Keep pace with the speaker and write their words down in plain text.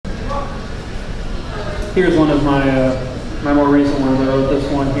Here's one of my more recent ones. I wrote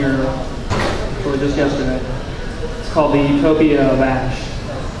this one here just yesterday. It's called The Utopia of Ash.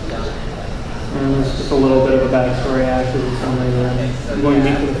 And it's just a little bit of a backstory. Ash is somebody that I'm going to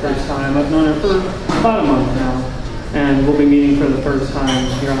meet for the first time. I've known her for about a month now, and we'll be meeting for the first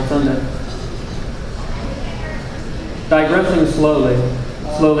time here on Sunday. Digressing slowly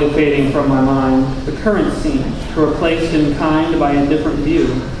fading from my mind, the current scene, replaced in kind by a different view,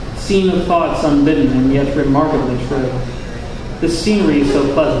 scene of thoughts unbidden and yet remarkably true. The scenery is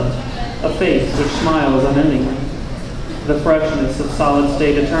so pleasant, a face which smiles unendingly, the freshness of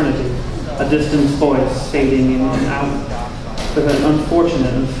solid-state eternity, a distant voice fading in and out, with an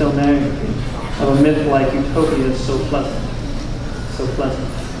unfortunate and familiarity of a myth-like utopia so pleasant, so pleasant.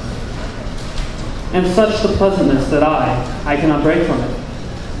 And such the pleasantness that I cannot break from it.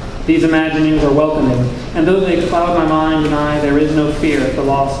 These imaginings are welcoming, and though they cloud my mind and eye, there is no fear at the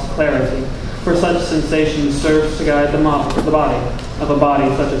lost clarity, for such sensation serves to guide the body of a body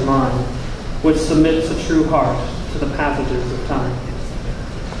such as mine, which submits a true heart to the passages of time.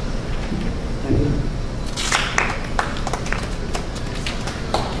 Thank you.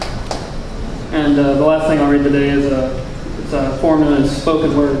 And the last thing I'll read today is it's a form in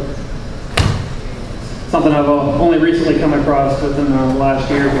spoken word. Something I've only recently come across within the last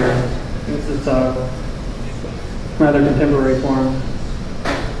year here. It's a rather contemporary form.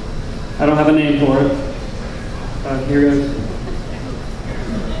 I don't have a name for it. Here goes.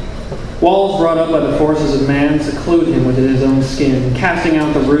 Walls brought up by the forces of man seclude him within his own skin, casting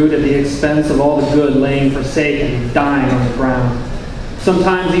out the root at the expense of all the good laying forsaken and dying on the ground.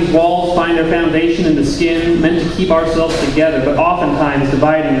 Sometimes these walls find their foundation in the skin, meant to keep ourselves together, but oftentimes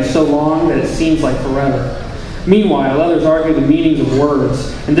dividing us so long that it seems like forever. Meanwhile, others argue the meanings of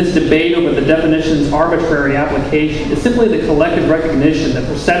words, and this debate over the definition's arbitrary application is simply the collective recognition that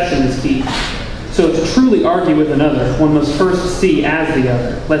perception is key. So to truly argue with another, one must first see as the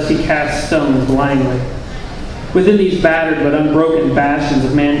other, lest he cast stones blindly. Within these battered but unbroken bastions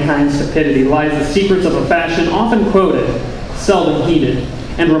of mankind's stupidity lies the secrets of a fashion often quoted, seldom heeded,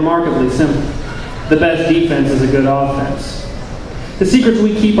 and remarkably simple. The best defense is a good offense. The secrets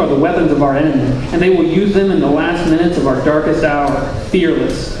we keep are the weapons of our enemy, and they will use them in the last minutes of our darkest hour,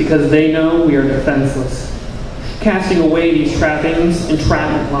 fearless, because they know we are defenseless. Casting away these trappings,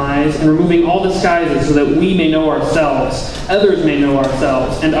 entrapment lies, and removing all disguises so that we may know ourselves, others may know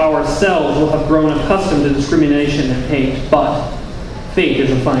ourselves, and ourselves will have grown accustomed to discrimination and hate. But fate is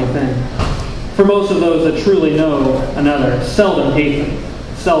a funny thing. For most of those that truly know another, seldom hate them,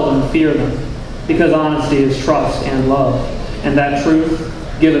 seldom fear them, because honesty is trust and love, and that truth,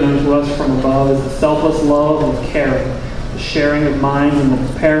 given unto us from above, is the selfless love of caring, the sharing of minds, and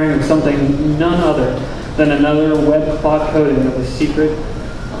the preparing of something none other than another web-cloth coating of the secret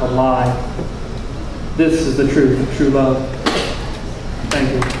of a lie. This is the truth of true love.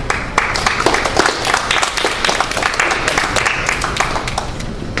 Thank you.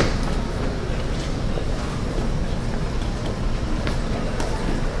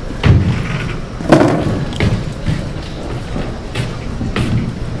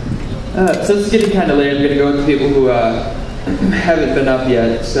 So this is getting kind of late. I'm going to go with people who haven't been up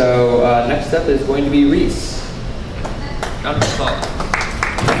yet. So next up is going to be Reese. On the spot.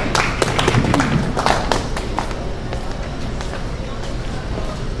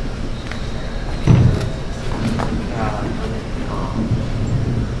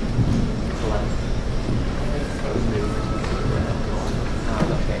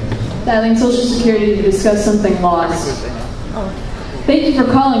 Dialing Social Security to discuss something lost. Thank you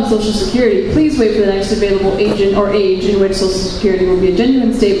for calling Social Security. Please wait for the next available agent or age in which Social Security will be a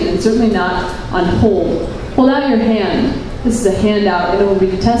genuine statement and certainly not on hold. Hold out your hand. This is a handout and it will be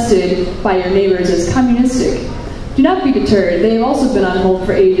detested by your neighbors as communistic. Do not be deterred. They have also been on hold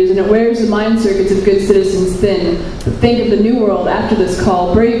for ages, and it wears the mind circuits of good citizens thin. But think of the new world after this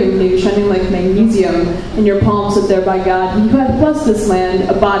call, brave and new, shining like magnesium in your palms up there by God. You have blessed this land,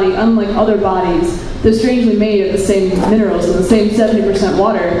 a body unlike other bodies, though strangely made of the same minerals and the same 70%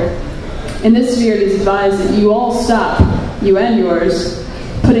 water. In this sphere it is advised that you all stop, you and yours,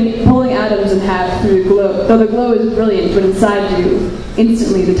 pulling atoms in half through the glow. Though the glow is brilliant, but inside you,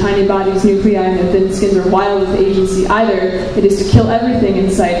 instantly the tiny body's nuclei and the thin skins are wild with agency. Either it is to kill everything in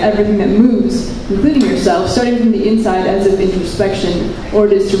sight, everything that moves, including yourself, starting from the inside as if introspection, or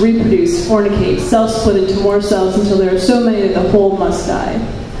it is to reproduce, fornicate, self-split into more cells until there are so many that the whole must die.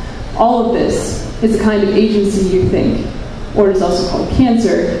 All of this is a kind of agency, you think, or it is also called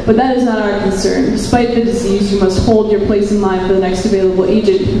cancer, but that is not our concern. Despite the disease, you must hold your place in line for the next available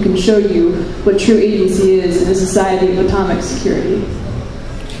agent who can show you what true agency is in a society of atomic security.